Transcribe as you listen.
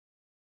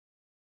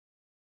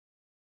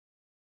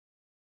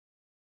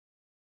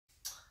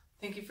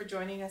Thank you for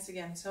joining us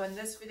again. So in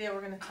this video,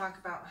 we're going to talk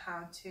about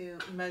how to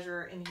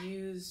measure and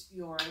use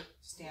your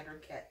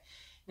standard kit.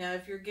 Now,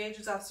 if your gauge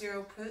is off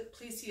zero,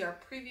 please see our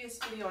previous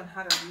video on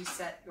how to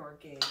reset your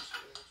gauge.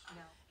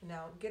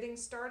 Now getting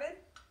started,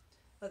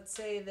 let's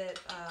say that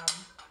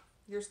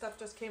your stuff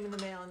just came in the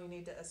mail and you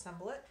need to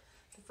assemble it.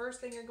 The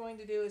first thing you're going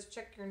to do is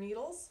check your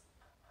needles.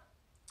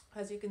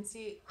 As you can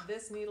see,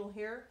 this needle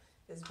here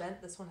is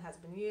bent. This one has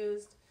been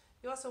used.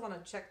 You also want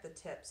to check the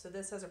tip. So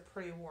this has a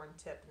pretty worn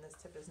tip and this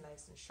tip is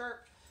nice and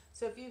sharp.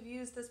 So if you've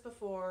used this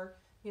before,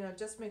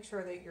 just make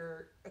sure that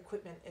your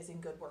equipment is in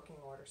good working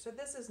order. So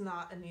this is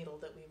not a needle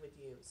that we would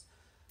use.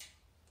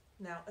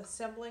 Now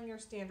assembling your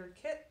standard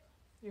kit,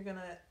 you're going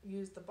to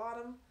use the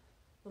bottom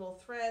little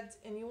threads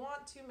and you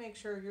want to make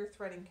sure you're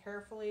threading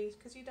carefully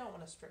because you don't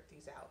want to strip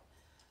these out.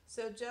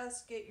 So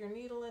just get your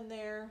needle in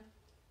there,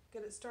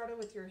 get it started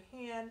with your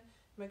hand,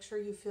 make sure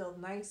you feel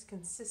nice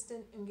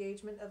consistent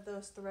engagement of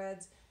those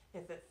threads.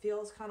 If it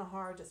feels kind of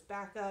hard, just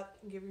back up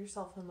and give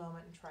yourself a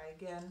moment and try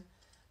again.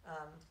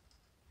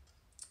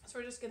 So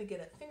we're just going to get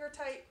it finger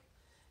tight,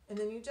 and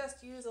then you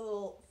just use a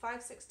little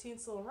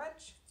 5/16 little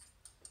wrench,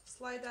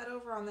 slide that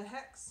over on the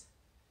hex,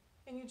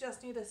 and you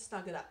just need to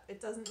snug it up.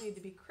 It doesn't need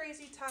to be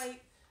crazy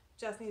tight,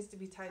 just needs to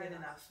be tight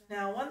enough.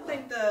 Now, one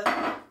thing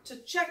to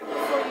check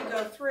before you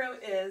go through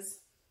is,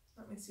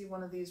 let me see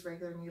one of these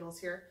regular needles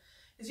here,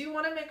 is you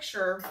want to make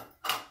sure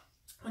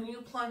when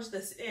you plunge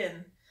this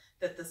in,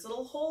 that this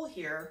little hole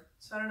here,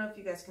 so I don't know if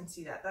you guys can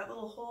see that, that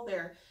little hole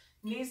there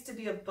needs to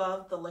be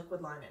above the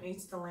liquid line. It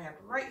needs to land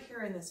right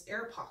here in this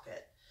air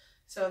pocket.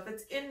 So if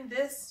it's in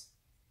this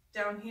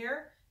down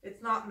here,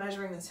 it's not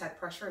measuring this head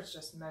pressure, it's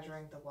just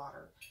measuring the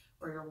water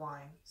or your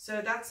wine.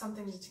 So that's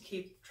something to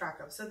keep track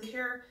of. So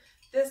here,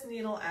 this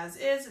needle as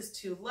is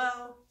too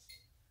low.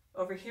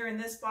 Over here in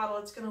this bottle,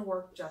 it's gonna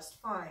work just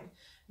fine.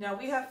 Now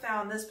we have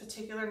found this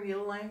particular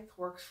needle length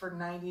works for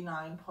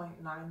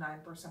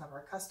 99.99% of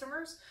our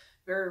customers.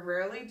 Very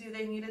rarely do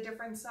they need a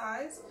different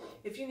size.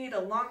 If you need a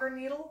longer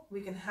needle,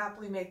 we can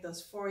happily make those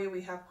for you.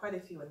 We have quite a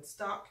few in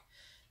stock.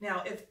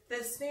 Now, if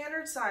the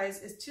standard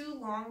size is too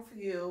long for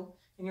you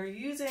and you're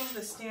using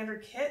the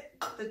standard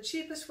kit, the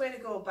cheapest way to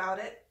go about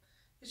it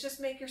is just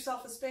make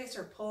yourself a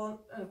spacer.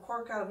 Pull a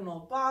cork out of an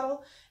old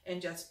bottle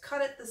and just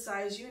cut it the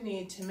size you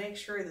need to make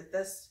sure that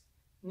this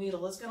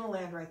needle is going to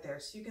land right there.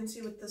 So you can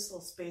see with this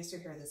little spacer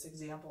here, this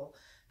example,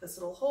 this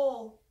little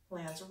hole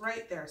lands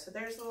right there. So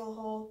there's the little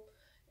hole,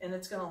 and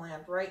it's going to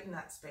land right in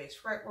that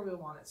space, right where we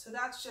want it. So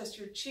that's just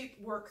your cheap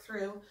work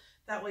through.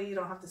 That way you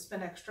don't have to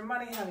spend extra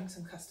money having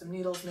some custom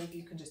needles. Maybe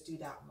you can just do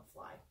that on the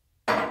fly.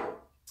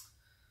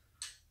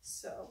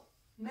 So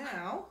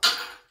now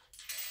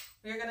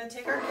we are going to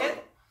take our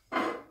kit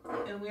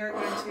and we are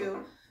going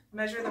to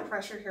measure the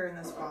pressure here in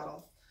this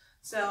bottle.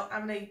 So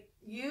I'm going to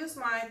use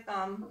my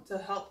thumb to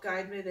help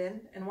guide it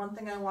in. And one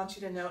thing I want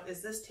you to note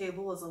is this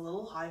table is a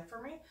little high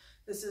for me.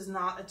 This is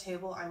not a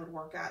table I would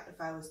work at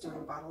if I was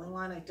doing bottling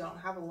line. I don't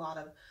have a lot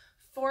of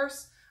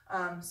force.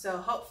 So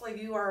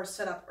hopefully you are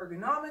set up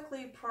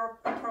ergonomically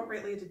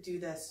appropriately to do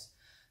this.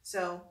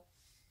 So,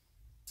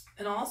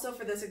 and also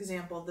for this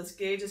example, this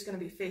gauge is going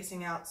to be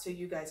facing out so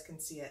you guys can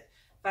see it.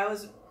 If I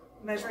was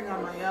measuring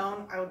on my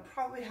own, I would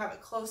probably have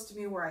it close to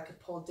me where I could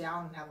pull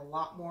down and have a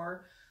lot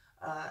more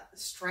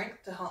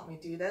strength to help me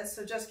do this.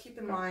 So just keep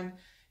in mind,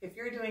 if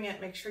you're doing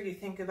it, make sure you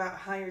think about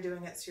how you're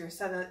doing it so you're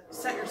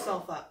set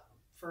yourself up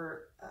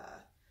for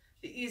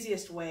the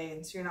easiest way,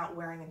 and so you're not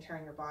wearing and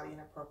tearing your body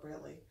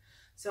inappropriately.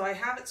 So I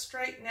have it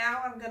straight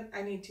now.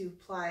 I need to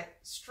apply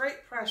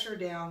straight pressure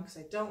down because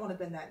I don't want to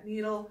bend that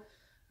needle.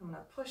 I'm going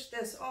to push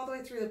this all the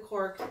way through the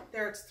cork.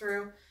 There it's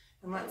through.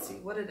 And let's see,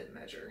 what did it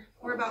measure?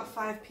 We're about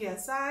 5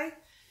 psi.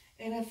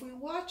 And if we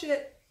watch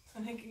it, I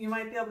think you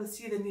might be able to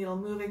see the needle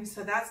moving.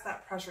 So that's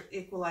that pressure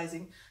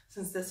equalizing.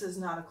 Since this is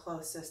not a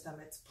closed system,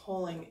 it's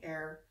pulling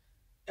air,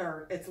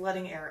 or it's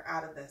letting air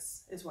out of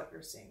this is what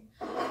you're seeing.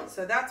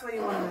 So that's why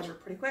you want to measure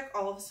pretty quick.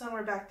 All of a sudden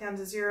we're back down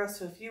to zero.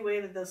 So if you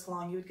waited this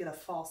long, you would get a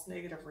false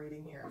negative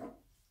reading here.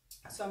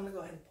 So I'm going to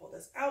go ahead and pull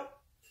this out.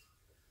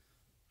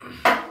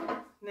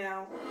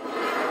 Now,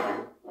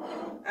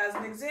 as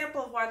an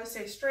example of why to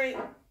stay straight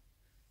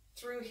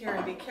through here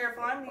and be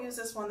careful, I'm going to use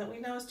this one that we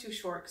know is too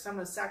short because I'm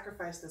going to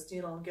sacrifice this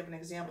needle and give an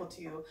example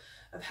to you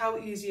of how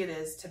easy it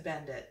is to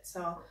bend it.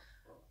 So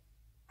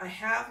I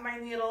have my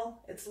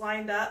needle, it's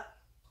lined up,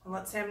 and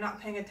let's say I'm not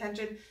paying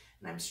attention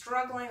and I'm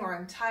struggling or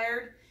I'm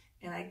tired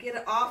and I get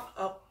it off,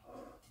 oh,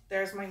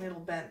 there's my needle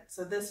bent.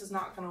 So this is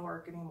not going to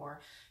work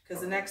anymore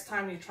because the next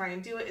time you try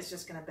and do it, it's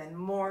just going to bend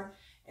more.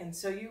 And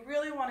so you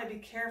really want to be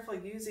careful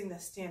using the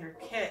standard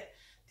kit.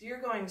 You're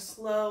going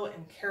slow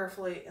and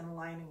carefully and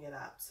lining it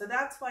up. So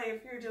that's why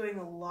if you're doing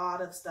a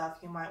lot of stuff,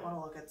 you might want to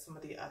look at some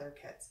of the other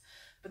kits.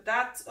 But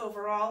that's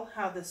overall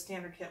how the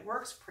standard kit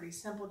works. Pretty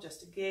simple,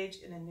 just a gauge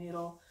and a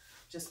needle.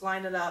 Just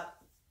line it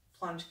up,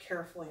 plunge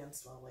carefully and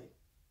slowly.